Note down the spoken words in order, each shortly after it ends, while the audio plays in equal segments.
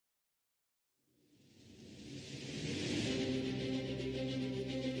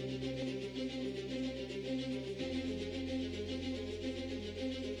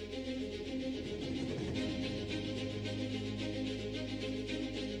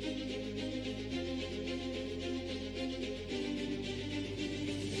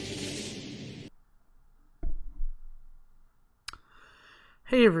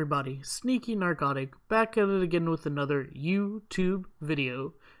Hey everybody, Sneaky Narcotic, back at it again with another YouTube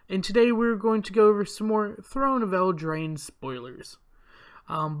video, and today we're going to go over some more Throne of Eldraine spoilers.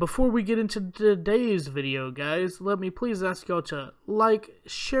 Before we get into today's video, guys, let me please ask y'all to like,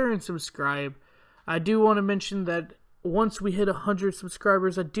 share, and subscribe. I do want to mention that once we hit 100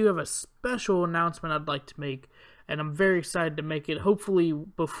 subscribers, I do have a special announcement I'd like to make, and I'm very excited to make it, hopefully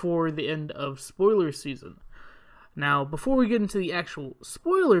before the end of spoiler season. Now, before we get into the actual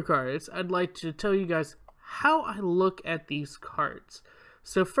spoiler cards, I'd like to tell you guys how I look at these cards.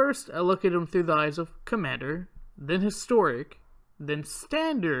 So first, I look at them through the eyes of Commander, then Historic, then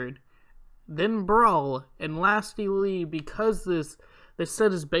Standard, then Brawl, and lastly, because this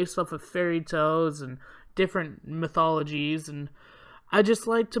set is based off of fairy tales and different mythologies, and I just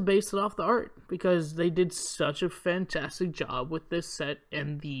like to base it off the art, because they did such a fantastic job with this set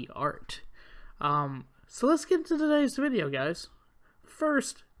and the art. So let's get into today's video, guys.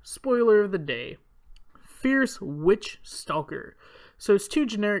 First, spoiler of the day. Fierce Witchstalker. So it's 2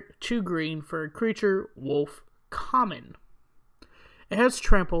 generic, 2 green for a creature, wolf, common. It has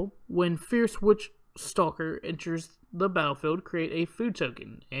trample. When Fierce Witchstalker enters the battlefield, create a food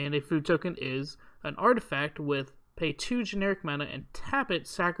token. And a food token is an artifact with pay 2 generic mana and tap it,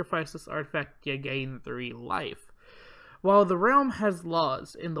 sacrifice this artifact, you gain 3 life. While the realm has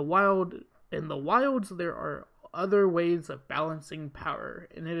laws, in the wilds, there are other ways of balancing power,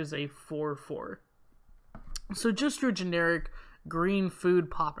 and it is a 4/4. So just your generic green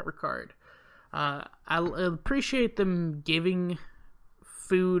food popper card. I appreciate them giving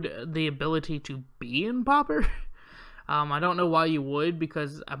food the ability to be in popper. I don't know why you would,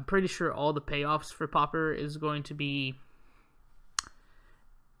 because I'm pretty sure all the payoffs for popper is going to be,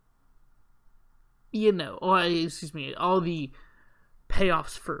 all the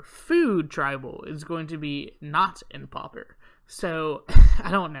payoffs for food tribal is going to be not in popper. So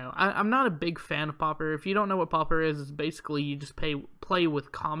I don't know. I'm not a big fan of popper. If you don't know what popper is, it's basically you just play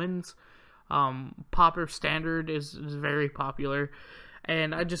with commons. Popper standard is very popular,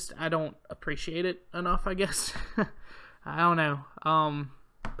 and I don't appreciate it enough, I guess. I don't know.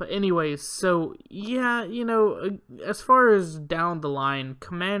 But anyways, so yeah, as far as down the line,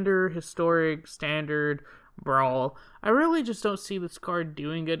 Commander, Historic, Standard, Brawl, I really just don't see this card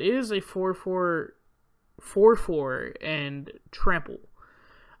doing it. It is a 4/4 and trample.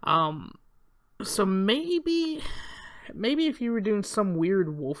 So maybe if you were doing some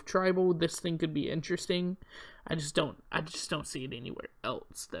weird wolf tribal, this thing could be interesting. I just don't see it anywhere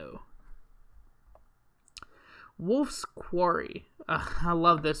else though. Wolf's Quarry. I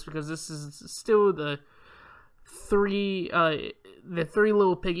love this because this is still the three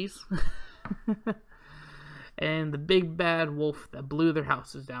little piggies. And the big bad wolf that blew their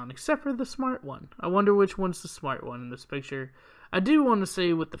houses down, except for the smart one. I wonder which one's the smart one in this picture. I do want to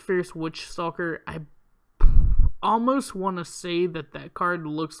say with the Fierce Witchstalker, I almost want to say that card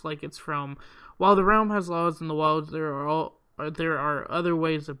looks like it's from, while the realm has laws in the wilds, there are other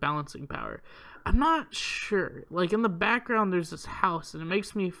ways of balancing power. I'm not sure. Like in the background, there's this house, and it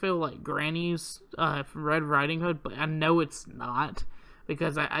makes me feel like Granny's from Red Riding Hood, but I know it's not,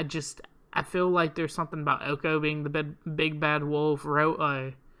 because I feel like there's something about Oko being the big bad wolf.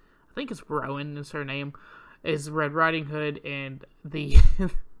 I think it's Rowan is her name, is Red Riding Hood, and the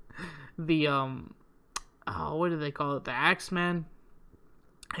what do they call it? The Axeman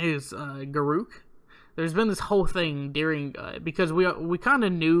is Garruk. There's been this whole thing during because we kind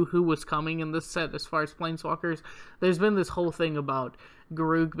of knew who was coming in this set as far as Planeswalkers. There's been this whole thing about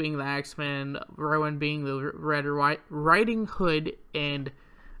Garruk being the Axeman, Rowan being the Red Riding Hood, and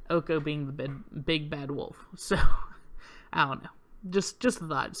Oko being the big bad wolf. So I don't know. Just a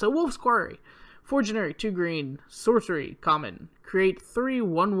thought. So Wolf's Quarry. 4 generic, 2 green, sorcery, common. Create 3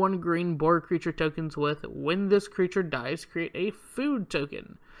 1/1 green boar creature tokens with, when this creature dies, create a food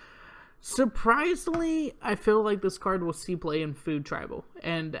token. Surprisingly, I feel like this card will see play in food tribal.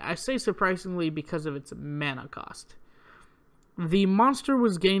 And I say surprisingly because of its mana cost. The monster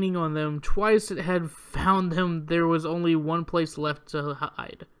was gaining on them. Twice it had found them. There was only one place left to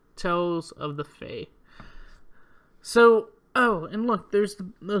hide. Tales of the Fae. So, oh, and look, there's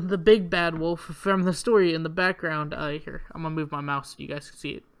the big bad wolf from the story in the background. Here, I'm gonna move my mouse so you guys can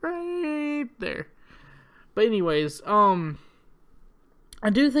see it right there. But anyways, I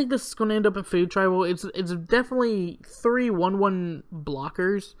do think this is gonna end up in food tribal. It's definitely 3 1/1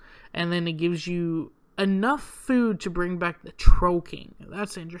 blockers, and then it gives you enough food to bring back the Troll King.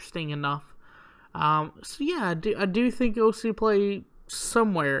 That's interesting enough. So yeah, I do think you'll see play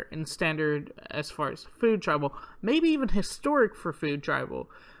somewhere in Standard as far as food tribal. Maybe even Historic for food tribal.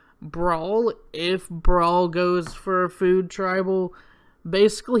 Brawl, if Brawl goes for a food tribal,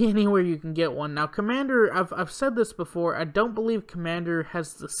 basically anywhere you can get one. Now, Commander, I've said this before, I don't believe Commander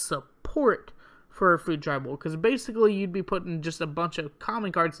has the support for a food tribal, because basically you'd be putting just a bunch of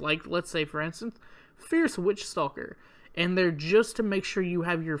common cards, like, let's say, for instance, Fierce Witchstalker, and they're just to make sure you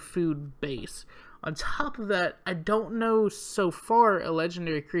have your food base. On top of that, I don't know so far a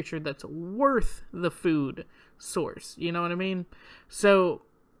legendary creature that's worth the food source, you know what I mean? So,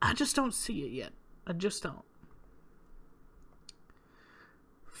 I just don't see it yet. I just don't.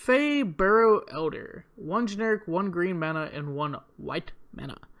 Faeburrwo Elder. 1 generic, 1 green mana, and 1 white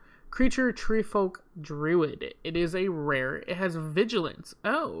mana. Creature, Treefolk, Druid. It is a rare. It has Vigilance.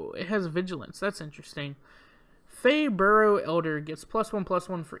 Oh, it has Vigilance. That's interesting. Faeburrwo Elder gets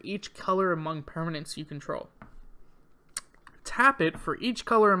 +1/+1 for each color among permanents you control. Tap it for each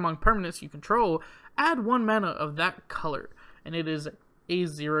color among permanents you control. Add 1 mana of that color. And it is a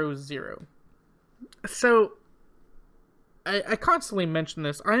 0/0. So, I constantly mention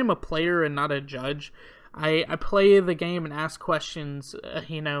this. I am a player and not a judge. I play the game and ask questions.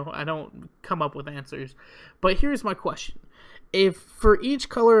 You know, I don't come up with answers. But here's my question. If for each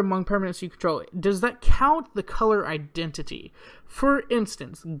color among permanents you control, does that count the color identity? For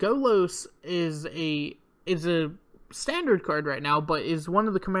instance, Golos is a standard card right now, but is one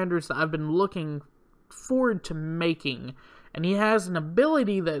of the commanders that I've been looking forward to making. And he has an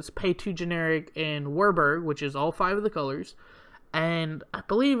ability that's pay 2 generic in Werberg, which is all 5 of the colors. And I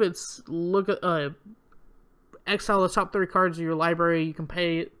believe it's exile the top 3 cards of your library. You can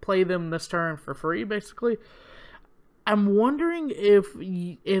play them this turn for free, basically. I'm wondering if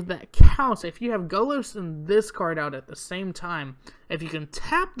that counts. If you have Golos and this card out at the same time, if you can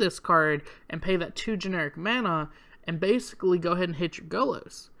tap this card and pay that 2 generic mana and basically go ahead and hit your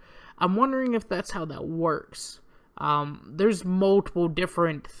Golos. I'm wondering if that's how that works. There's multiple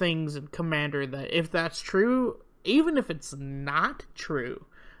different things in Commander that, if that's true, even if it's not true,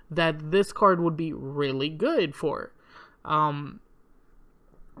 that this card would be really good for.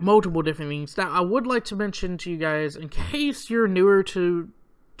 Multiple different things. Now, I would like to mention to you guys, in case you're newer to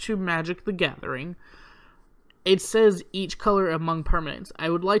Magic the Gathering, it says each color among permanents.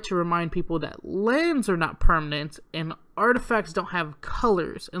 I would like to remind people that lands are not permanents, and artifacts don't have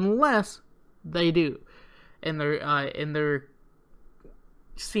colors, unless they do in their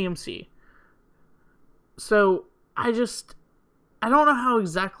CMC. So, I don't know how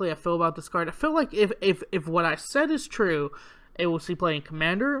exactly I feel about this card. I feel like if what I said is true, it will see play in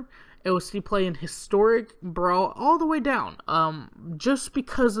Commander, it will see play in Historic, Brawl, all the way down. Just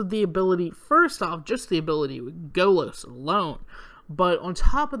because of the ability, first off, just the ability with Golos alone. But on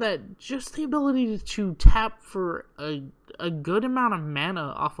top of that, just the ability to tap for a good amount of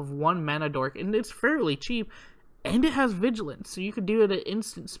mana off of 1 mana dork, and it's fairly cheap, and it has Vigilance, so you could do it at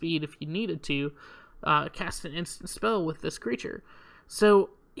instant speed if you needed to, cast an instant spell with this creature. So,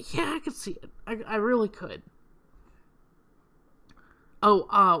 yeah, I could see it. I really could.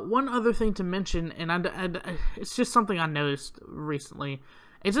 Oh, one other thing to mention, and it's just something I noticed recently.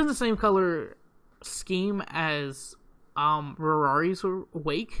 It's in the same color scheme as Mirrormade's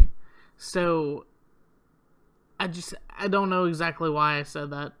Wake, so I don't know exactly why I said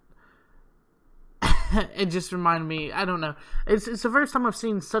that. It just reminded me, I don't know. It's the first time I've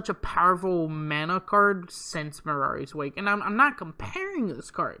seen such a powerful mana card since Mirrormade's Wake, and I'm not comparing this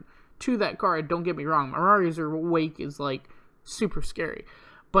card to that card, don't get me wrong. Mirrormade's Wake is like super scary,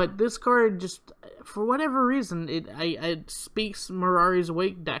 but this card just, for whatever reason, it speaks Mirrormade's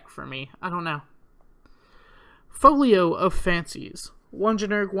Wake deck for me. I don't know. Folio of Fancies. 1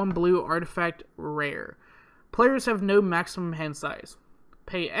 generic, 1 blue, artifact, rare. Players have no maximum hand size.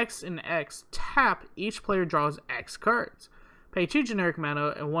 Pay X and X, tap, each player draws X cards. Pay 2 generic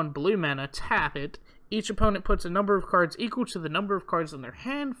mana and 1 blue mana, tap it. Each opponent puts a number of cards equal to the number of cards in their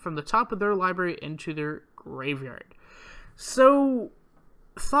hand from the top of their library into their graveyard. So,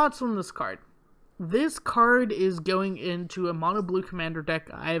 thoughts on this card. This card is going into a mono blue commander deck.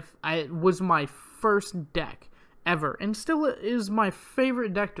 It was my first deck ever, and still is my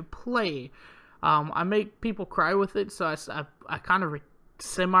favorite deck to play. I make people cry with it, so I kind of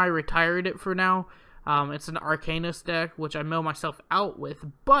semi-retired it for now. It's an Arcanist deck, which I mill myself out with,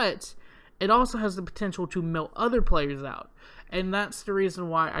 but it also has the potential to mill other players out, and that's the reason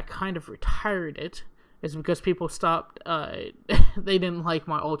why I kind of retired it. Is because people stopped, they didn't like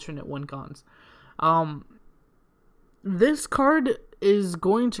my alternate win cons. This card is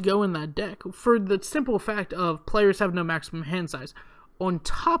going to go in that deck for the simple fact of players have no maximum hand size. On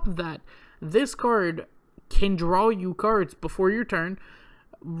top of that, this card can draw you cards before your turn,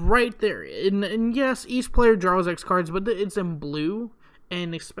 right there. And yes, each player draws X cards, but it's in blue,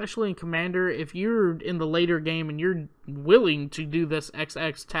 and especially in Commander, if you're in the later game and you're willing to do this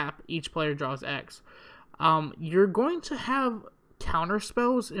XX tap, each player draws X, you're going to have counter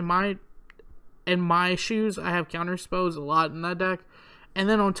spells. In my shoes, I have counter spells a lot in that deck. And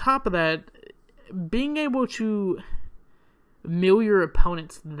then on top of that, being able to mill your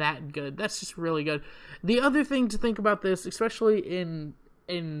opponents that good, that's just really good. The other thing to think about this, especially in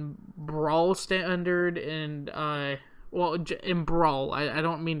Brawl Standard and in Brawl, I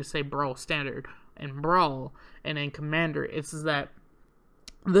don't mean to say Brawl Standard, in Brawl and in Commander, it's that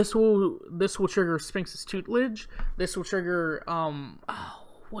this will trigger Sphinx's Tutelage. This will trigger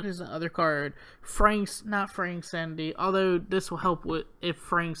what is the other card? Not Fraying Sandy. Although this will help with if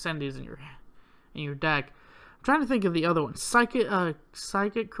Fraying Sandy is in your deck. I'm trying to think of the other one.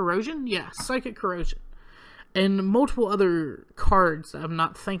 Psychic Corrosion? Yeah, Psychic Corrosion. And multiple other cards that I'm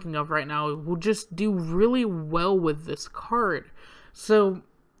not thinking of right now will just do really well with this card. So,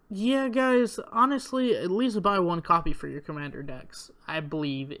 yeah, guys, honestly, at least buy one copy for your Commander decks. I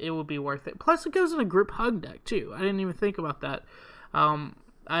believe it will be worth it. Plus, it goes in a group hug deck, too. I didn't even think about that.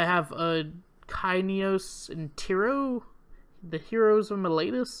 I have a Kaineos and Tiro, the Heroes of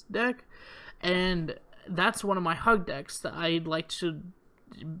Miletus deck, and that's one of my hug decks that I'd like to,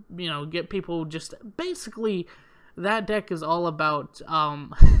 get people just... Basically, that deck is all about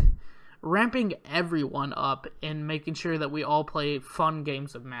ramping everyone up and making sure that we all play fun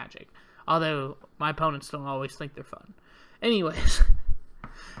games of Magic. Although, my opponents don't always think they're fun. Anyways.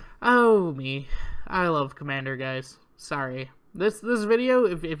 Oh, me. I love Commander, guys. Sorry. This video,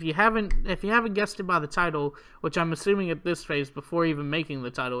 if you haven't guessed it by the title, which I'm assuming at this phase before even making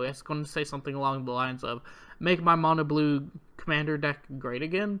the title, it's going to say something along the lines of make my mono blue Commander deck great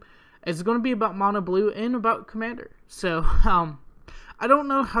again. It's going to be about mono blue and about Commander. So I don't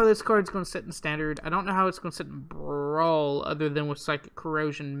know how this card's going to sit in Standard. I don't know how it's going to sit in Brawl, other than with Psychic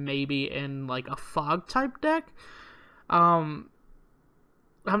Corrosion, maybe in like a Fog type deck. Not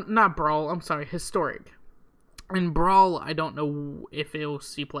Brawl. I'm sorry, Historic. In Brawl, I don't know if it'll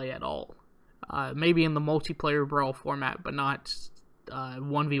see play at all. Maybe in the multiplayer Brawl format, but not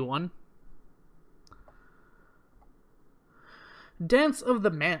 1v1. Dance of the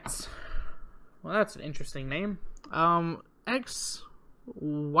Manse. Well, that's an interesting name. X,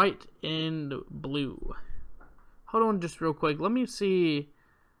 white, and blue. Hold on just real quick. Let me see.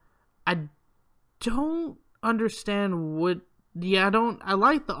 I don't understand what... Yeah, I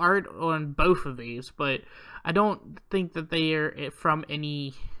like the art on both of these, but I don't think that they are from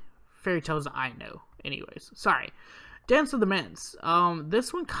any fairy tales I know. Anyways, sorry. Dance of the Manse.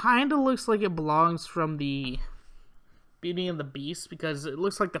 This one kind of looks like it belongs from the Beauty and the Beast, because it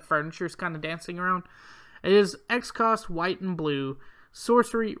looks like the furniture is kind of dancing around. It is X cost, white and blue,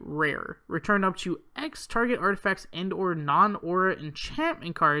 sorcery, rare. Return up to X target artifacts and or non-aura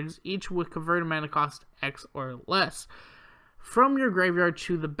enchantment cards, each with converted mana cost X or less, from your graveyard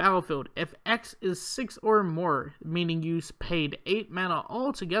to the battlefield. If X is 6 or more, meaning you paid 8 mana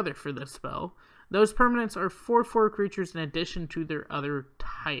altogether for this spell, those permanents are 4/4 creatures in addition to their other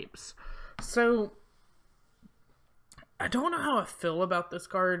types. So, I don't know how I feel about this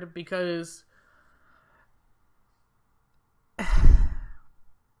card, because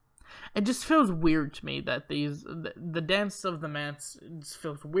it just feels weird to me that the Dance of the Manse just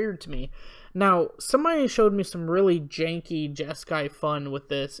feels weird to me. Now, somebody showed me some really janky Jeskai fun with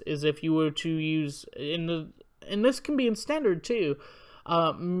this, is if you were to use, and this can be in Standard too,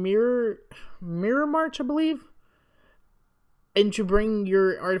 Mirror March, I believe, and to bring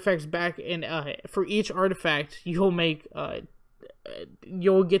your artifacts back, and for each artifact, you'll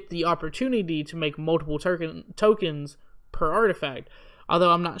get the opportunity to make multiple tokens per artifact.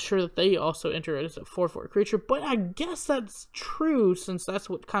 Although I'm not sure that they also enter it as a 4/4 creature, but I guess that's true, since that's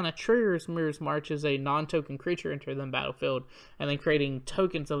what kind of triggers Mirror's March, is a non-token creature enter the battlefield, and then creating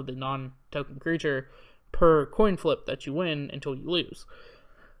tokens of the non-token creature per coin flip that you win until you lose.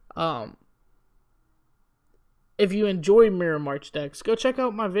 If you enjoy Mirror March decks, go check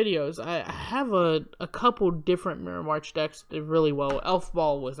out my videos. I have a couple different Mirror March decks that did really well. Elf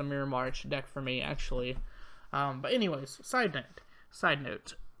Ball was a Mirror March deck for me, actually. But anyways, side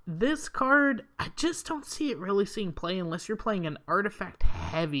note, this card, I just don't see it really seeing play unless you're playing an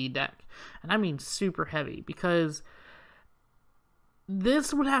artifact-heavy deck. And I mean super heavy, because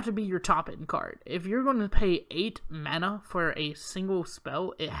this would have to be your top-end card. If you're going to pay 8 mana for a single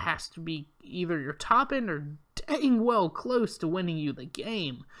spell, it has to be either your top-end or dang well close to winning you the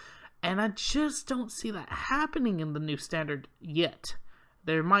game. And I just don't see that happening in the new Standard yet.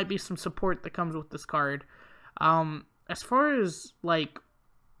 There might be some support that comes with this card. As far as, like,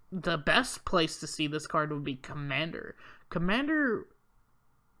 the best place to see this card would be Commander. Commander,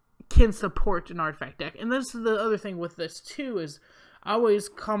 can support an artifact deck. And this is the other thing with this too, is I always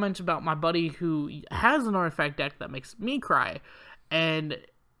comment about my buddy who has an artifact deck that makes me cry, and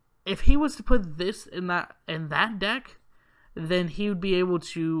if he was to put this in that deck, then he would be able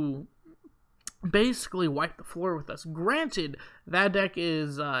to basically wipe the floor with us. Granted, that deck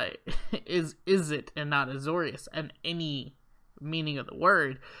is it and not Azorius in any meaning of the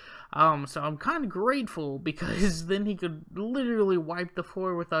word. So I'm kind of grateful, because then he could literally wipe the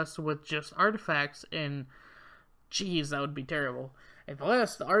floor with us with just artifacts, and geez, that would be terrible. And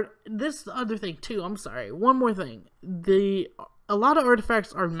plus, this is the other thing too. I'm sorry. One more thing. A lot of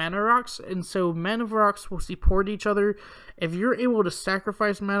artifacts are mana rocks, and so mana rocks will support each other. If you're able to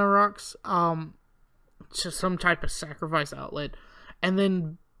sacrifice mana rocks to some type of sacrifice outlet, and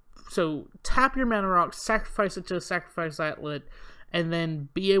then so tap your mana rocks, sacrifice it to a sacrifice outlet, and then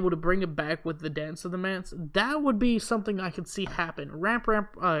be able to bring it back with the Dance of the Manse, that would be something I could see happen.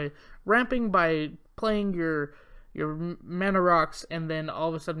 Ramping by playing your mana rocks, and then all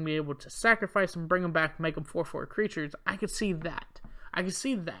of a sudden be able to sacrifice and bring them back, make them 4/4 creatures. I could see that.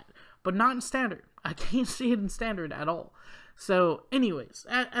 But not in Standard. I can't see it in Standard at all. So, anyways,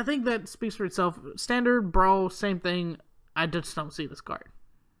 I think that speaks for itself. Standard, Brawl, same thing. I just don't see this card.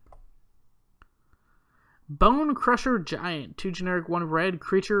 Bonecrusher Giant, 2 generic, 1 red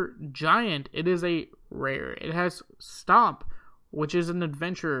creature giant. It is a rare. It has Stomp, which is an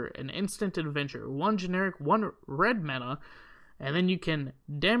adventurer, an instant adventure. 1 generic, 1 red mana, and then you can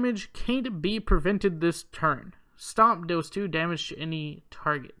damage can't be prevented this turn. Stomp deals 2 damage to any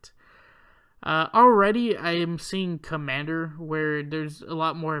target. Already I am seeing Commander, where there's a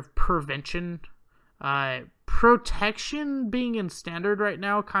lot more of prevention. Protection being in Standard right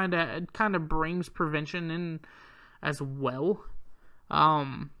now kind of brings prevention in as well.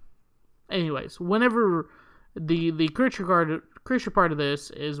 Anyways, whenever the creature part of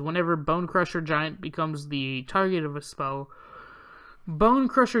this is whenever Bonecrusher Giant becomes the target of a spell,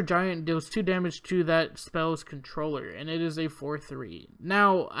 Bonecrusher Giant deals 2 damage to that spell's controller, and it is a 4/3.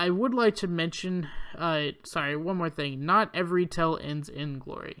 Now, I would like to mention, one more thing. Not every tale ends in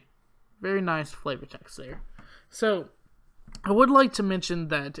glory. Very nice flavor text there. So, I would like to mention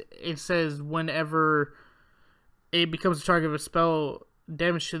that it says whenever it becomes a target of a spell,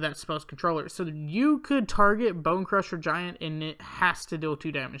 damage to that spell's controller. So, you could target Bonecrusher Giant, and it has to deal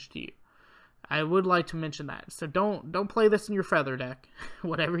 2 damage to you. I would like to mention that. So don't play this in your feather deck.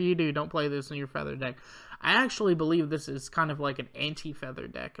 Whatever you do, don't play this in your feather deck. I actually believe this is kind of like an anti-feather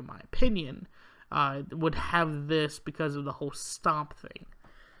deck, in my opinion. Would have this because of the whole Stomp thing.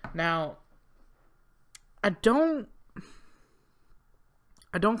 Now, I don't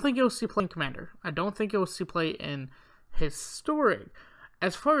think you'll see play in Commander. I don't think you'll see play in Historic.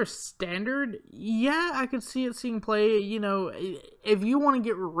 As far as Standard, yeah, I could see it seeing play. You know, if you want to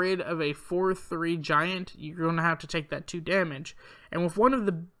get rid of a 4/3 giant, you're going to have to take that 2 damage. And with one of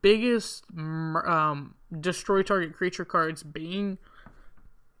the biggest destroy target creature cards being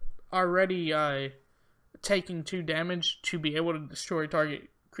already taking 2 damage to be able to destroy target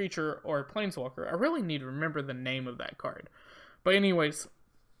creature or planeswalker, I really need to remember the name of that card. But anyways,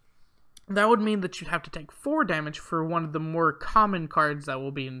 that would mean that you'd have to take 4 damage for one of the more common cards that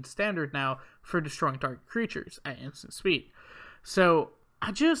will be in Standard now for destroying target creatures at instant speed. So,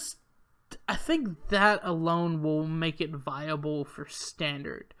 I think that alone will make it viable for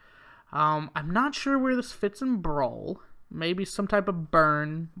Standard. I'm not sure where this fits in Brawl. Maybe some type of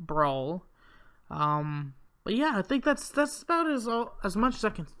burn Brawl. But yeah, I think that's about as much as I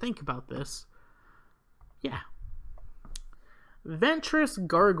can think about this. Yeah. Vantress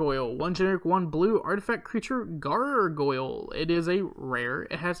Gargoyle, 1 generic, 1 blue, artifact creature Gargoyle. It is a rare.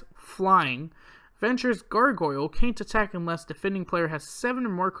 It has flying. Vantress Gargoyle can't attack unless defending player has 7 or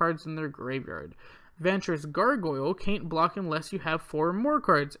more cards in their graveyard. Vantress Gargoyle can't block unless you have 4 or more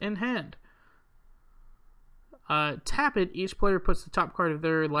cards in hand. Tap it, each player puts the top card of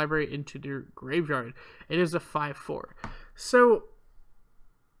their library into their graveyard. It is a 5/4. So,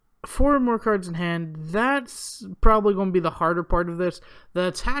 4 or more cards in hand, that's probably going to be the harder part of this. The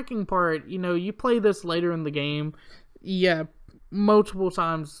attacking part, you know, you play this later in the game, yeah, multiple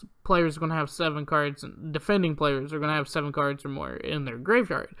times players are going to have 7 cards, and defending players are going to have 7 cards or more in their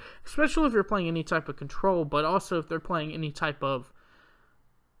graveyard. Especially if you're playing any type of control, but also if they're playing any type of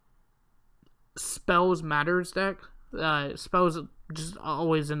spells matters deck. Spells just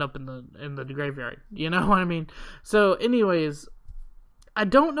always end up in the graveyard. You know what I mean? So, anyways, I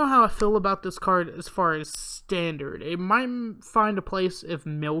don't know how I feel about this card as far as Standard. It might find a place if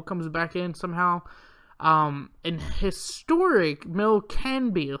Mill comes back in somehow. In Historic, Mill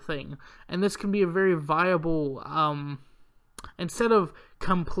can be a thing. And this can be a very viable instead of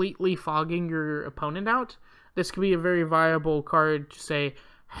completely fogging your opponent out, this could be a very viable card to say,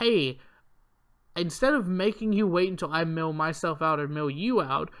 hey, instead of making you wait until I mill myself out or mill you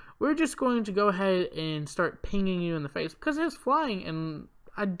out, we're just going to go ahead and start pinging you in the face, because it's flying, and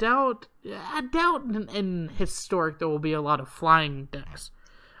I doubt in Historic there will be a lot of flying decks.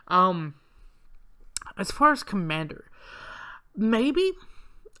 As far as Commander, maybe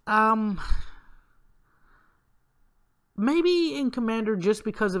in Commander, just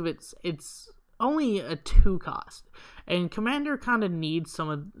because of it's only a 2 cost, and Commander kind of needs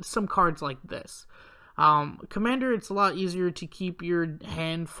some cards like this. Commander, it's a lot easier to keep your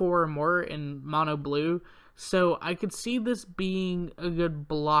hand 4 or more in mono blue, so I could see this being a good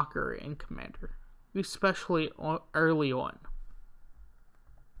blocker in Commander, especially early on.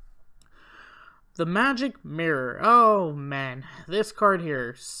 The Magic Mirror. Oh man, this card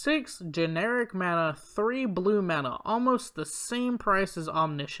here. 6 generic mana, 3 blue mana, almost the same price as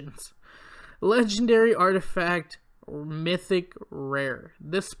Omniscience. Legendary artifact, mythic, rare.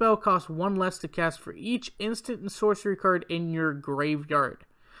 This spell costs 1 less to cast for each instant and sorcery card in your graveyard.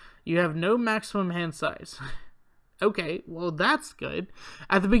 You have no maximum hand size. Okay, well that's good.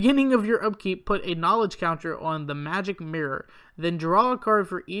 At the beginning of your upkeep, put a knowledge counter on the Magic Mirror. Then draw a card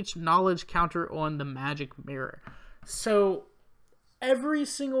for each knowledge counter on the Magic Mirror. So, every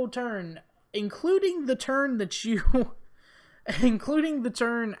single turn, including the turn that you... including the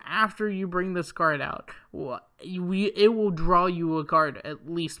turn after you bring this card out, it will draw you a card at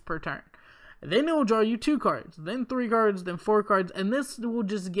least per turn. Then it will draw you 2 cards, then 3 cards, then 4 cards, and this will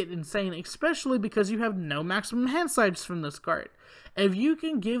just get insane, especially because you have no maximum hand size from this card. If you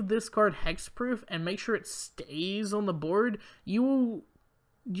can give this card hexproof and make sure it stays on the board, you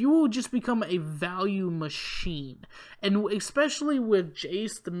will just become a value machine. And especially with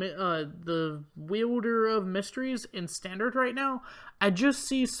Jace, the wielder of mysteries in Standard right now, I just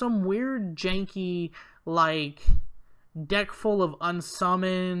see some weird janky like deck full of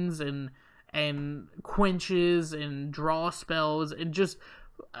unsummons and quenches and draw spells and just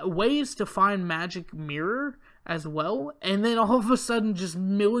ways to find Magic Mirror as well, and then all of a sudden just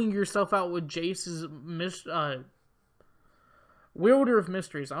milling yourself out with Jace's Wielder of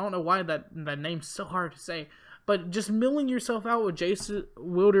Mysteries. I don't know why that name's so hard to say, but just milling yourself out with Jace's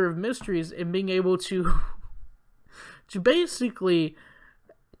Wielder of Mysteries and being able to basically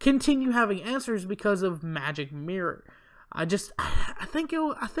continue having answers because of Magic Mirror. I think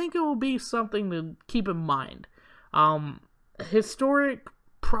it will be something to keep in mind. Historic,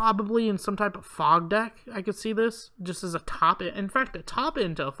 probably in some type of fog deck. I could see this just as a top end. In fact, a top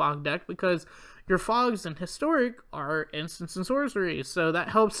end to a fog deck, because your fogs in Historic are instants and sorceries, so that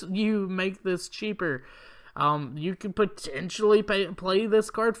helps you make this cheaper. You could potentially play this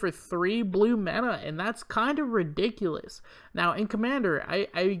card for 3 blue mana, and that's kind of ridiculous. Now, in Commander,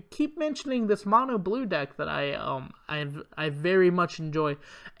 I keep mentioning this mono blue deck that I very much enjoy,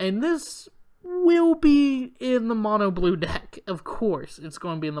 and this will be in the mono blue deck. Of course, it's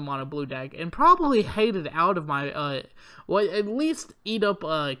going to be in the mono blue deck, and probably hated out of my, well, at least eat up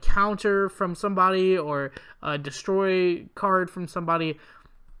a counter from somebody, or a destroy card from somebody.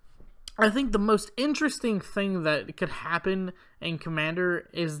 I think the most interesting thing that could happen in Commander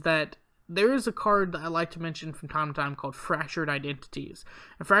is that there is a card that I like to mention from time to time called Fractured Identities.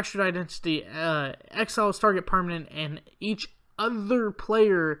 And Fractured Identity exiles target permanent, and each other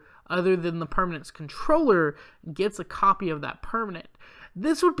player other than the permanent's controller gets a copy of that permanent.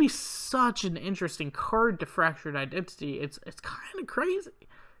 This would be such an interesting card to Fractured Identity. It's kind of crazy.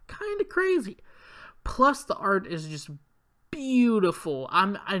 Plus the art is just beautiful.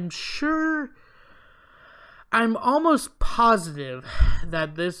 I'm almost positive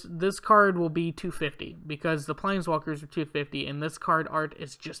that this card will be $250, because the Planeswalkers are $250, and this card art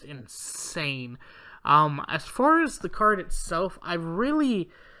is just insane. As far as the card itself, I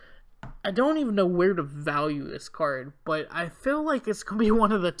don't even know where to value this card, but I feel like it's gonna be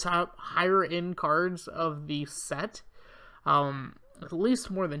one of the top higher end cards of the set. At least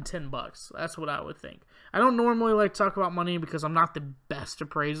more than $10. That's what I would think. I don't normally like to talk about money because I'm not the best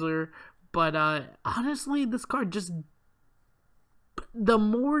appraiser, but honestly, this card just, the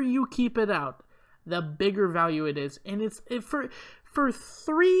more you keep it out, the bigger value it is, and for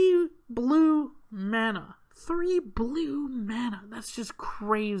 3 blue mana. 3 blue mana. That's just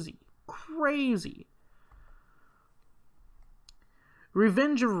crazy.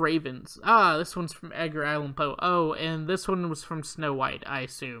 Revenge of Ravens. This one's from Edgar Allan Poe. Oh, and this one was from Snow White, I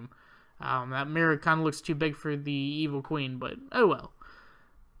assume. That mirror kind of looks too big for the evil queen, but oh well.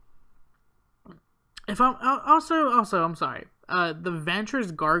 I'm sorry. The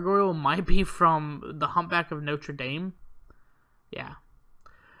Vantress Gargoyle might be from The Humpback of Notre Dame. Yeah.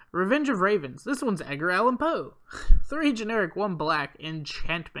 Revenge of Ravens. This one's Edgar Allan Poe. 3 generic, 1 black,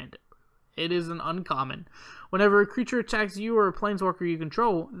 enchantment. It is an uncommon. Whenever a creature attacks you or a planeswalker you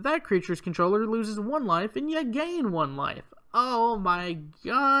control, that creature's controller loses 1 life and you gain 1 life. Oh my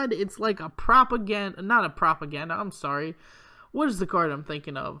god, it's like a propaganda, not a propaganda, I'm sorry. What is the card I'm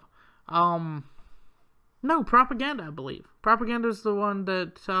thinking of? No, propaganda, I believe. Propaganda is the one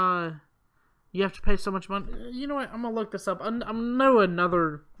that, you have to pay so much money. You know what? I'm going to look this up. I know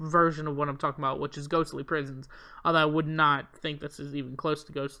another version of what I'm talking about, which is Ghostly Prisons. Although I would not think this is even close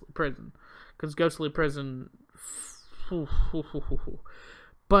to Ghostly Prison. Because Ghostly Prison...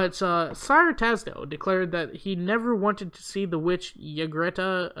 But Sire Tasdo declared that he never wanted to see the witch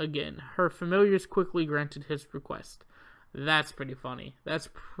Yagreta again. Her familiars quickly granted his request. That's pretty funny. That's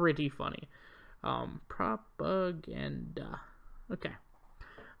pretty funny. Propaganda. Okay.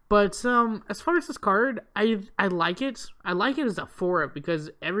 But, as far as this card, I like it. I like it as a 4-up because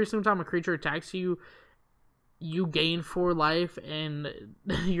every single time a creature attacks you, you gain 4 life and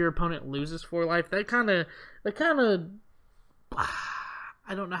your opponent loses 4 life. That kind of,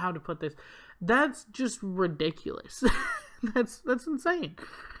 I don't know how to put this. That's just ridiculous. That's insane.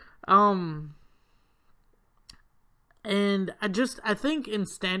 And I think in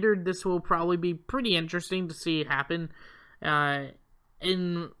Standard, this will probably be pretty interesting to see happen.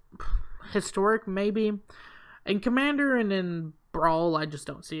 In Historic, maybe. In Commander and in Brawl, I just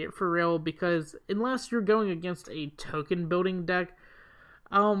don't see it for real, because unless you're going against a token building deck,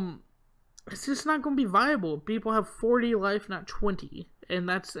 it's just not going to be viable. People have 40 life, not 20,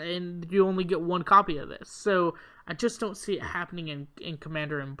 and you only get 1 copy of this. So I just don't see it happening in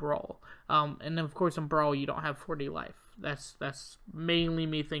Commander and Brawl. And then of course in Brawl you don't have 40 life. That's mainly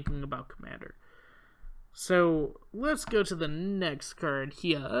me thinking about Commander. So, let's go to the next card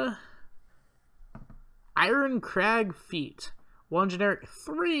here. Irencrag Feat. 1 generic,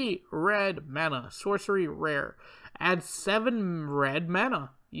 3 red mana. Sorcery rare. Add 7 red mana.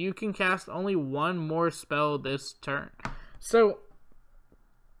 You can cast only 1 more spell this turn. So,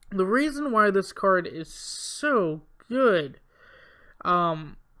 the reason why this card is so good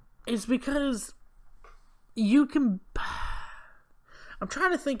is because you can... I'm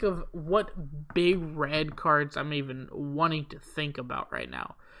trying to think of what big red cards I'm even wanting to think about right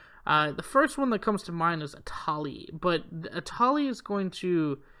now. The first one that comes to mind is Atali, but Atali is going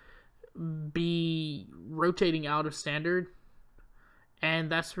to be rotating out of Standard,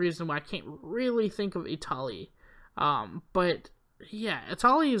 and that's the reason why I can't really think of Atali. But yeah,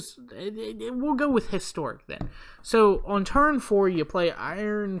 Atali is... we'll go with Historic then. So on turn 4, you play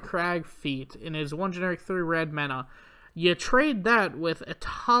Irencrag Feat, and it's 1 generic, 3 red mana. You trade that with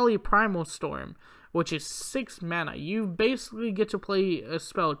Atali Primal Storm, which is 6 mana. You basically get to play a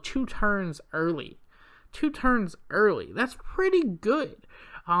spell 2 turns early. 2 turns early. That's pretty good.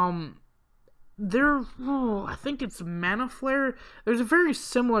 I think it's Mana Flare. There's a very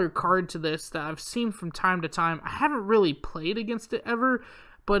similar card to this that I've seen from time to time. I haven't really played against it ever,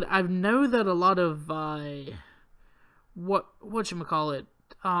 but I know that a lot of, whatchamacallit,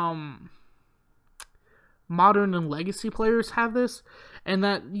 Modern and Legacy players have this, and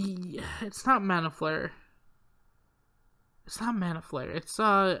that, it's not Mana Flare. It's not Mana Flare. It's,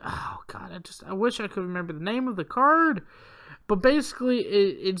 oh god, I wish I could remember the name of the card, but basically,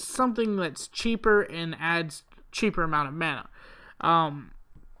 it's something that's cheaper and adds cheaper amount of mana.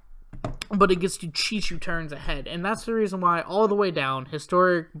 But it gets you cheat you turns ahead, and that's the reason why all the way down,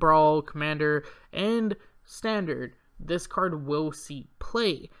 Historic, Brawl, Commander, and Standard, this card will see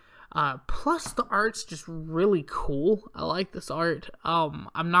play. Plus the art's just really cool. I like this art. I'm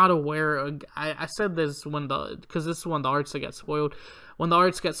not aware of, I said this because this is when the arts got spoiled. When the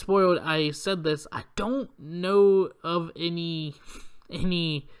arts got spoiled, I said this. I don't know of any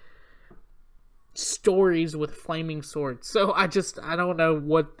stories with flaming swords. So I don't know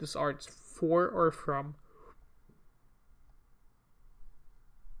what this art's for or from.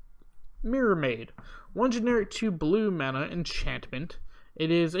 Mirrormade. 1 generic, 2 blue mana enchantment. It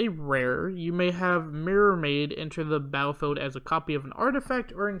is a rare. You may have Mirrormade enter the battlefield as a copy of an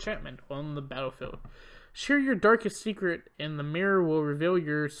artifact or enchantment on the battlefield. Share your darkest secret, and the mirror will reveal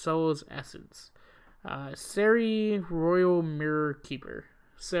your soul's essence. Seri Royal Mirror Keeper.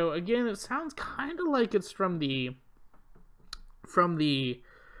 So again, it sounds kind of like it's from the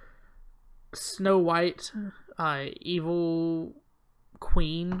Snow White Evil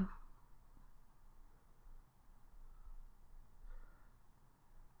Queen.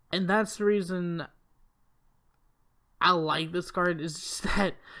 And that's the reason I like this card, is just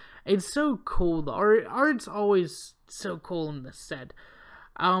that it's so cool. The art's always so cool in this set.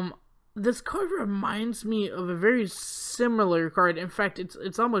 this card reminds me of a very similar card. In fact,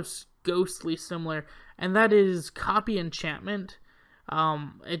 it's almost ghostly similar, and that is Copy Enchantment.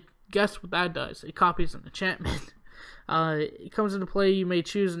 Guess what that does? It copies an enchantment. It comes into play. You may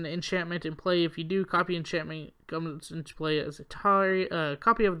choose an enchantment in play. If you do, Copy Enchantment comes into play as a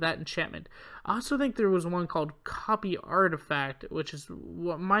copy of that enchantment. I also think there was one called Copy Artifact, which is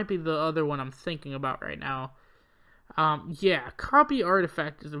what might be the other one I'm thinking about right now. Yeah, Copy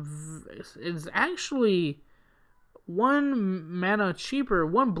Artifact is actually one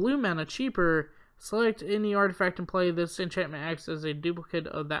blue mana cheaper. Select any artifact in play. This enchantment acts as a duplicate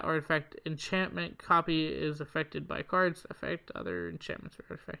of that artifact. Enchantment copy is affected by cards. Affect other enchantments or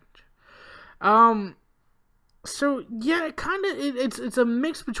artifacts. So yeah, it's a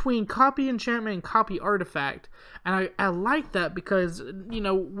mix between Copy Enchantment and Copy Artifact, and I like that because, you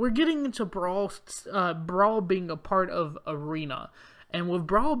know, we're getting into Brawl being a part of Arena, and with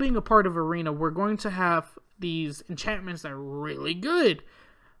Brawl being a part of Arena, we're going to have these enchantments that are really good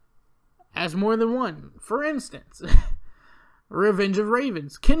as more than one. For instance, Revenge of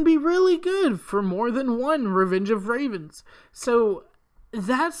Ravens can be really good for more than one Revenge of Ravens. So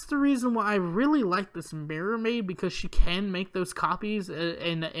that's the reason why I really like this Mirrormade, because she can make those copies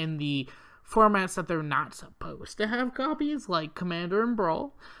in the formats that they're not supposed to have copies, like Commander and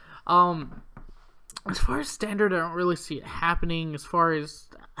Brawl. As far as Standard, I don't really see it happening. As far as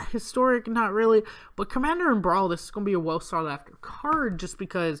Historic, not really. But Commander and Brawl, this is going to be a well sought after card, just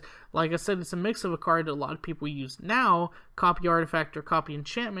because, like I said, it's a mix of a card that a lot of people use now, Copy Artifact or Copy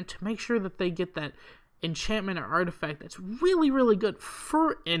Enchantment, to make sure that they get that enchantment or artifact that's really, really good.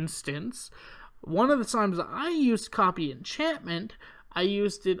 For instance, one of the times I used Copy Enchantment, I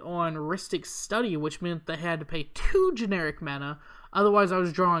used it on Rhystic Study, which meant they had to pay 2 generic mana. Otherwise, I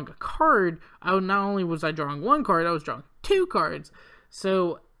was drawing a card. Not only was I drawing 1 card, I was drawing 2 cards.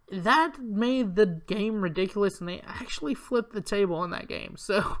 So that made the game ridiculous, and they actually flipped the table in that game.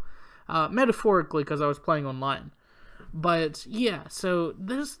 So, metaphorically, because I was playing online. But yeah, so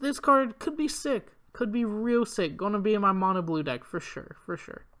this card could be sick. Could be real sick. Gonna be in my mono blue deck for sure. For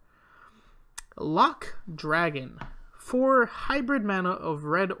sure. Loch Dragon. 4 hybrid mana of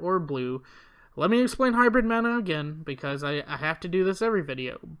red or blue. Let me explain hybrid mana again, because I have to do this every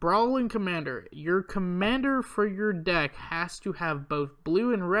video. Brawl and Commander. Your commander for your deck has to have both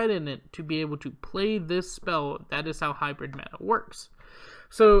blue and red in it to be able to play this spell. That is how hybrid mana works.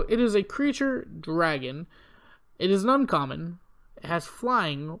 So, it is a creature dragon. It is an uncommon. It has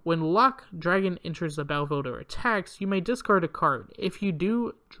flying. When Loch Dragon enters the battlefield or attacks, you may discard a card. If you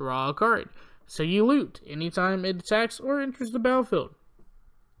do, draw a card. So you loot anytime it attacks or enters the battlefield.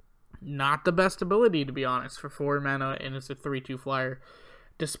 Not the best ability, to be honest, for 4 mana, and it's a 3/2 flyer.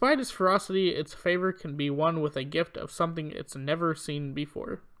 Despite its ferocity, its favor can be won with a gift of something it's never seen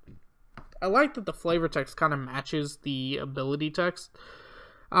before. I like that the flavor text kind of matches the ability text.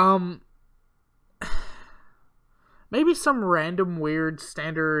 Maybe some random weird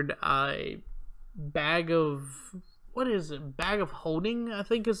standard bag of... What is it? Bag of Holding, I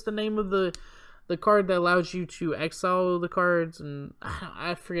think is the name of the card that allows you to exile the cards, and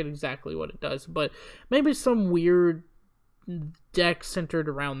I forget exactly what it does, but maybe some weird deck centered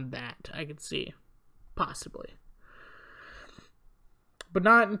around that I could see, possibly. But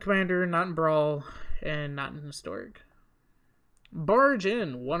not in Commander, not in Brawl, and not in Historic. Barge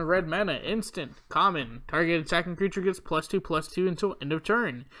In, 1 red mana, instant, common. Target attacking creature gets +2/+2 until end of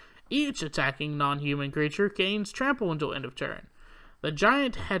turn. Each attacking non-human creature gains trample until end of turn. The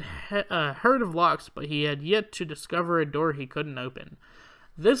giant had heard of locks, but he had yet to discover a door he couldn't open.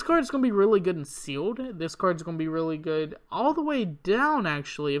 This card's going to be really good in sealed. This card's going to be really good all the way down,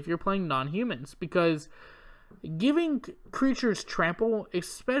 actually, if you're playing non-humans, because giving creatures trample,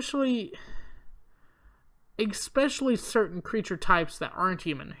 especially certain creature types that aren't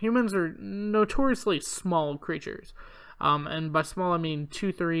human. Humans are notoriously small creatures. And by small, I mean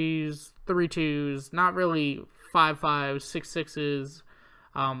 2/3s, 3/2s, not really 5/5s, 6/6s,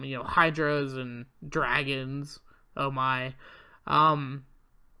 you know, hydras and dragons. Oh my.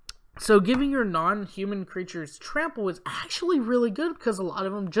 So giving your non-human creatures trample is actually really good, because a lot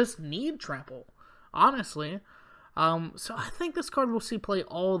of them just need trample, honestly. So I think this card will see play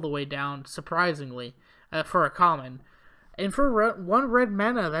all the way down, surprisingly, for a common. And for 1 red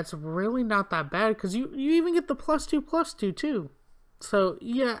mana, that's really not that bad, because you even get the +2/+2 too. So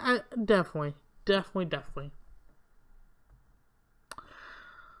yeah, definitely.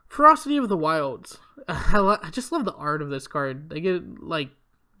 Ferocity of the Wilds. I just love the art of this card. They get like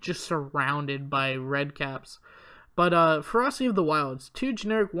just surrounded by red caps. But Ferocity of the Wilds, 2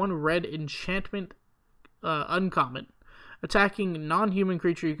 generic, 1 red enchantment, uncommon. Attacking non-human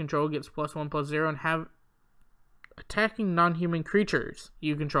creature you control gets +1/+0 and have attacking non-human creatures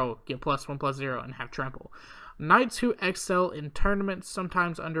you control get +1/+0 and have trample. Knights who excel in tournaments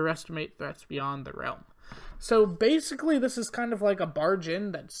sometimes underestimate threats beyond the realm. So basically, this is kind of like a Barge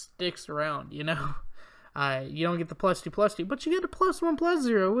In that sticks around, you know? You don't get the +2/+2, but you get a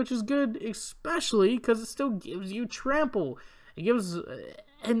 +1/+0, which is good, especially because it still gives you trample. It gives,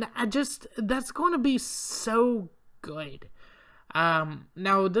 and that's going to be so good.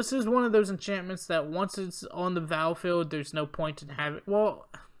 Now, this is one of those enchantments that once it's on the battlefield, there's no point in having, well,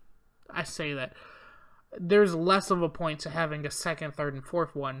 I say that. There's less of a point to having a second, third, and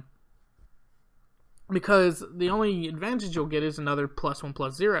fourth one, because the only advantage you'll get is another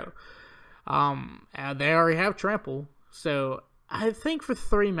 +1/+0. They already have trample, so I think for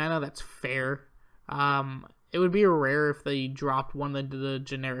 3 mana that's fair. It would be rare if they dropped one of the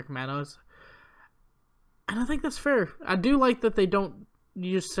generic manas, and I think that's fair. I do like that they don't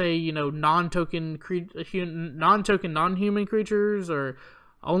just say, you know, non-token non-human creatures or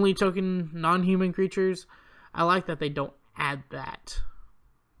only token non-human creatures. I like that they don't add that.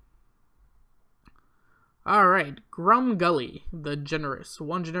 Alright, Gumgully, the Generous.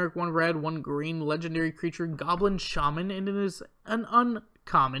 1 generic, 1 red, 1 green, legendary creature, Goblin Shaman, and it is an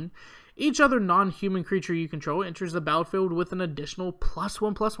uncommon. Each other non-human creature you control enters the battlefield with an additional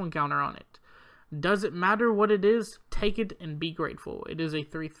 +1/+1 counter on it. Does it matter what it is? Take it and be grateful. It is a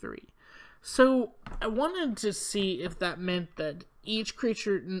 3/3. So, I wanted to see if that meant that each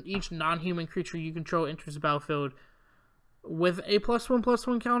non-human creature you control enters the battlefield with a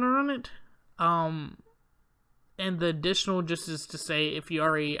 +1/+1 counter on it. And the additional just is to say if you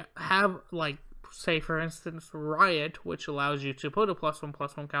already have, like, say for instance, Riot, which allows you to put a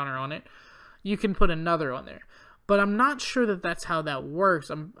 +1/+1 counter on it, you can put another on there. But I'm not sure that that's how that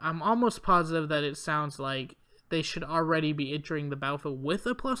works. I'm almost positive that it sounds like they should already be entering the battlefield with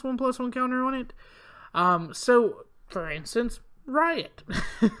a +1/+1 counter on it. So, for instance, Riot.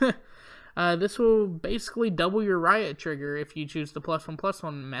 This will basically double your Riot trigger if you choose the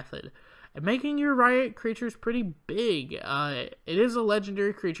 +1/+1 method, and making your Riot creatures pretty big. It is a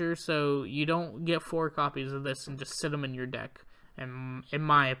legendary creature, so you don't get 4 copies of this and just sit them in your deck, in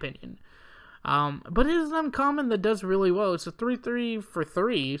my opinion. But it is an uncommon that does really well. It's a 3/3 for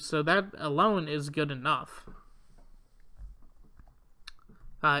 3, so that alone is good enough.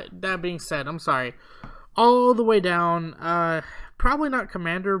 That being said, I'm sorry. All the way down, probably not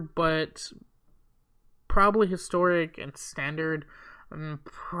Commander, but probably Historic and Standard.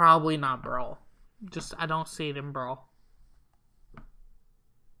 Probably not Brawl. Just, I don't see it in Brawl.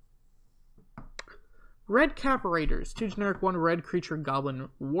 Redcap Raiders. 2 generic, 1 red creature goblin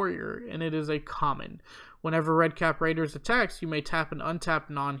warrior, and it is a common. Whenever Redcap Raiders attacks, you may tap an untapped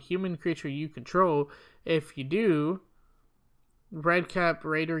non-human creature you control. If you do, Redcap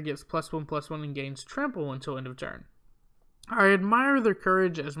Raider gets +1/+1 and gains trample until end of turn. I admire their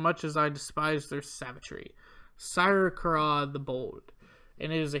courage as much as I despise their savagery. Sire Kara the Bold,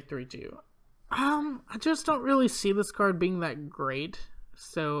 and it is a 3/2. I just don't really see this card being that great,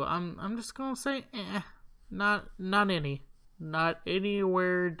 so I'm just gonna say, not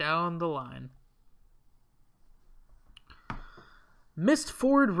anywhere down the line.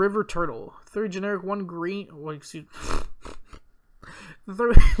 Mistford River Turtle, 3 generic, 1 green. Well, excuse.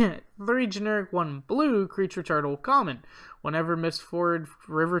 3 generic, 1 blue creature turtle common. Whenever Mistford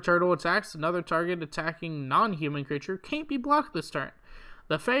River Turtle attacks, another target attacking non-human creature can't be blocked this turn.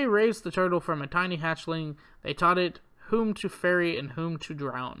 The Fae raised the turtle from a tiny hatchling. They taught it whom to ferry and whom to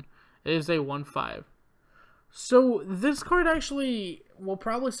drown. It is a 1/5. So this card actually will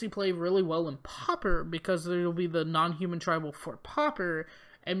probably see play really well in Pauper because there will be the non-human tribal for Pauper.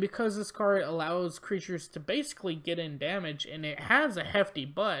 And because this card allows creatures to basically get in damage, and it has a hefty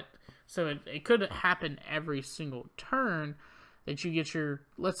butt, so it could happen every single turn that you get your,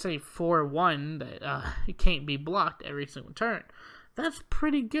 let's say, 4/1 that it can't be blocked every single turn. That's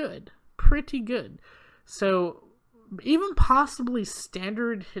pretty good. Pretty good. So, even possibly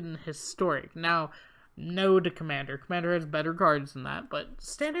Standard and Historic. Now, no to Commander. Commander has better cards than that, but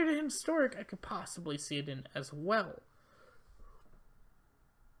Standard and Historic, I could possibly see it in as well.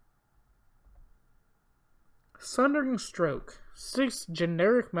 Sundering Stroke, 6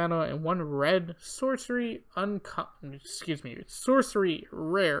 generic mana and 1 red sorcery sorcery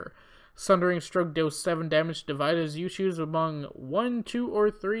rare. Sundering Stroke deals 7 damage, divided as you choose among 1, 2,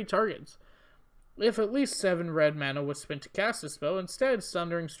 or 3 targets. If at least 7 red mana was spent to cast the spell, instead,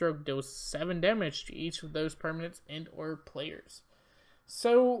 Sundering Stroke deals 7 damage to each of those permanents and or players.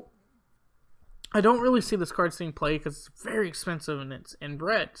 So, I don't really see this card seeing play because it's very expensive and it's in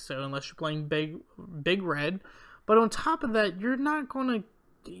red. So unless you're playing big red, But on top of that, you're not gonna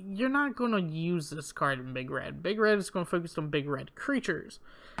use this card in Big Red. Big Red is gonna focus on Big Red creatures,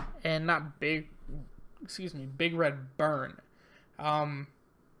 and not Big Red Burn.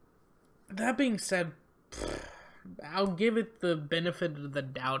 That being said, I'll give it the benefit of the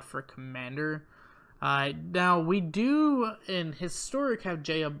doubt for Commander. Now, we do, in Historic, have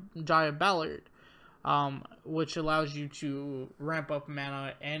Jaya Ballard, which allows you to ramp up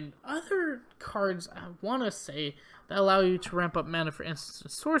mana, and other cards, I want to say, that allow you to ramp up mana for instants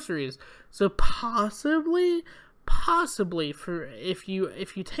and sorceries. So possibly, for if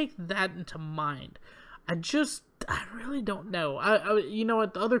you take that into mind, I really don't know. You know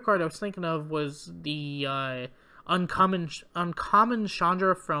what, the other card I was thinking of was the uncommon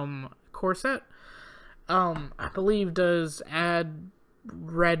Chandra from Corset. I believe does add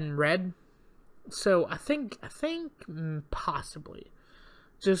red and red. So I think possibly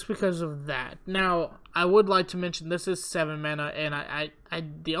just because of that. Now, I would like to mention this is 7 mana, and I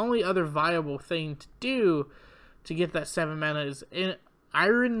the only other viable thing to do to get that 7 mana is in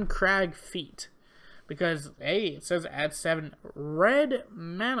Irencrag Feat, because hey, it says add 7 red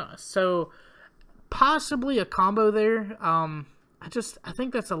mana. So possibly a combo there. I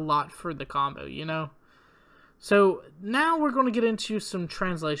think that's a lot for the combo, you know. So now we're going to get into some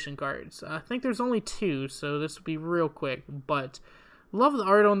translation cards. I think there's only 2, so this will be real quick. But love the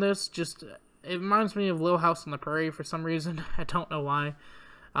art on this. Just it reminds me of Little House on the Prairie for some reason. I don't know why.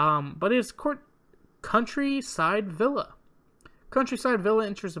 But it's Countryside Villa. Countryside Villa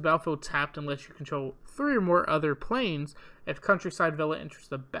enters the battlefield tapped unless you control 3 or more other planes. If Countryside Villa enters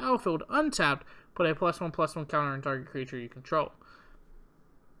the battlefield untapped, put a +1/+1 counter on target creature you control.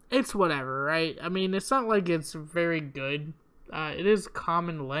 It's whatever, right? I mean, it's not like it's very good. It is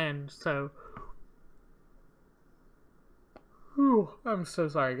common land, so... Whew, I'm so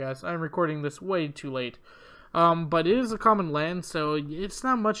sorry, guys. I'm recording this way too late. But it is a common land, so it's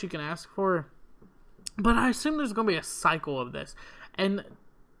not much you can ask for. But I assume there's going to be a cycle of this. And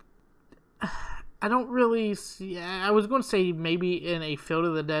I don't really see... I was going to say maybe in a Field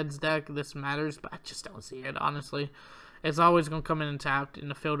of the Dead's deck this matters, but I just don't see it, honestly. It's always going to come in and tapped in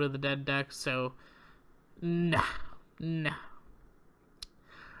the Field of the Dead deck, so nah.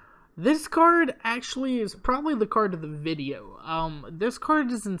 This card actually is probably the card of the video. This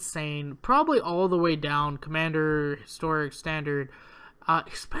card is insane, probably all the way down, Commander, Historic, Standard,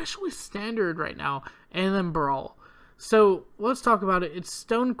 especially Standard right now, and then Brawl. So let's talk about it. It's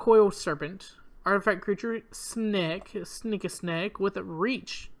Stonecoil Serpent, artifact creature, sneak a snake with a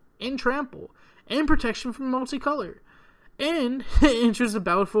reach, and trample, and protection from multicolor. And it enters the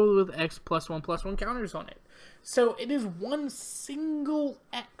battlefield with X +1/+1 counters on it. So it is one single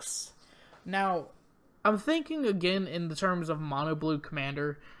X. Now, I'm thinking again in the terms of mono blue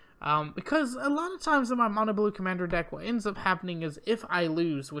commander. Because a lot of times in my mono blue commander deck, what ends up happening is if I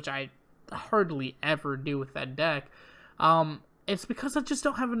lose, which I hardly ever do with that deck, it's because I just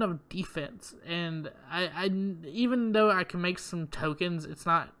don't have enough defense. And I even though I can make some tokens, it's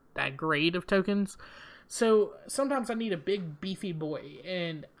not that great of tokens. So sometimes I need a big beefy boy,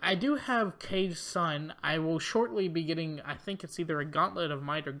 and I do have Caged Sun. I will shortly be getting, I think it's either a Gauntlet of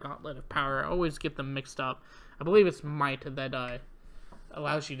Might or Gauntlet of Power. I always get them mixed up. I believe it's Might that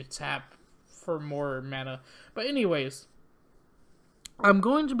allows you to tap for more mana. But anyways, I'm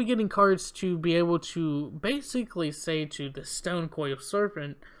going to be getting cards to be able to basically say to the Stonecoil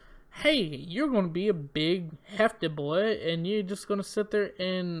Serpent, hey, you're going to be a big hefty boy, and you're just going to sit there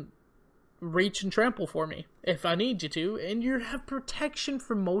and reach and trample for me if I need you to, and you have protection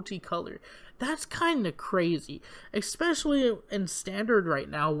from multicolor. That's kind of crazy, especially in Standard right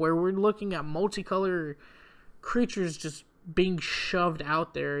now, where we're looking at multicolor creatures just being shoved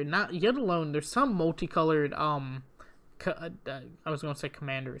out there, and not yet alone there's some multicolored I was going to say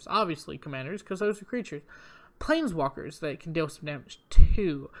commanders, obviously commanders, because those are creatures, planeswalkers that can deal some damage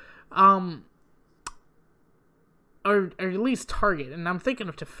too, or at least target. And I'm thinking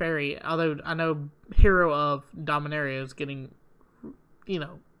of Teferi, although I know Hero of Dominaria is getting,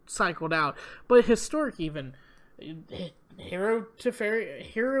 cycled out. But Historic even, Hero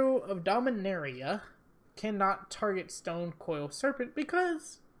of Dominaria cannot target Stonecoil Serpent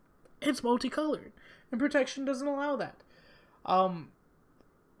because it's multicolored, and protection doesn't allow that.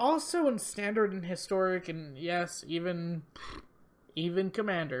 Also in Standard and Historic, and yes, even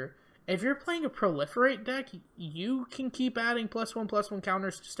Commander, if you're playing a Proliferate deck, you can keep adding +1/+1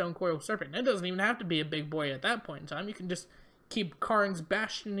 counters to Stonecoil Serpent. It doesn't even have to be a big boy at that point in time. You can just keep Karn's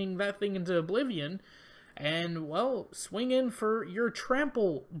bashing that thing into oblivion, and, well, swing in for your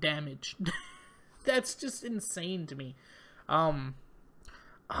trample damage. That's just insane to me.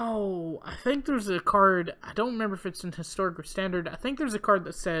 Oh, I think there's a card. I don't remember if it's in Historic or Standard. I think there's a card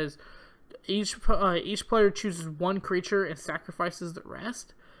that says each player chooses one creature and sacrifices the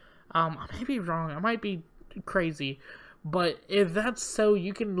rest. I may be wrong. I might be crazy. But if that's so,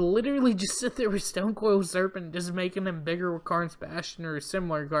 you can literally just sit there with Stonecoil Serpent, just making him bigger with Karn's Bastion or a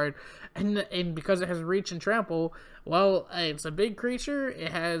similar card. And because it has reach and trample, well, it's a big creature.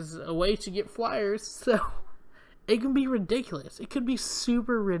 It has a way to get flyers, so it can be ridiculous. It could be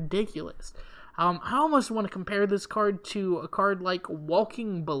super ridiculous. I almost want to compare this card to a card like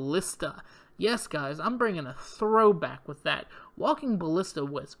Walking Ballista. Yes, guys, I'm bringing a throwback with that. Walking Ballista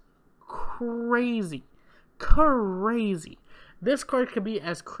was crazy. Crazy. This card could be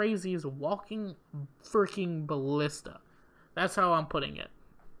as crazy as Walking freaking Ballista. That's how I'm putting it.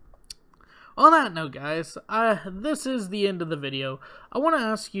 On that note, guys, this is the end of the video. I want to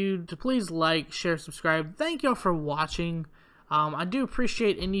ask you to please like, share, subscribe. Thank y'all for watching. I do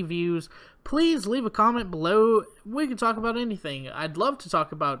appreciate any views. Please leave a comment below. We can talk about anything. I'd love to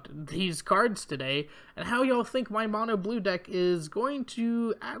talk about these cards today and how y'all think my mono blue deck is going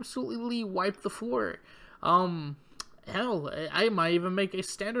to absolutely wipe the floor. Hell, I might even make a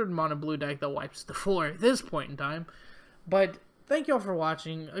standard mono blue deck that wipes the floor at this point in time. But thank y'all for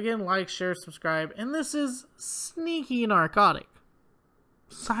watching. Again, like, share, subscribe. And this is Sneaky Narcotic,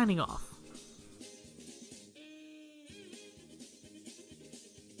 signing off.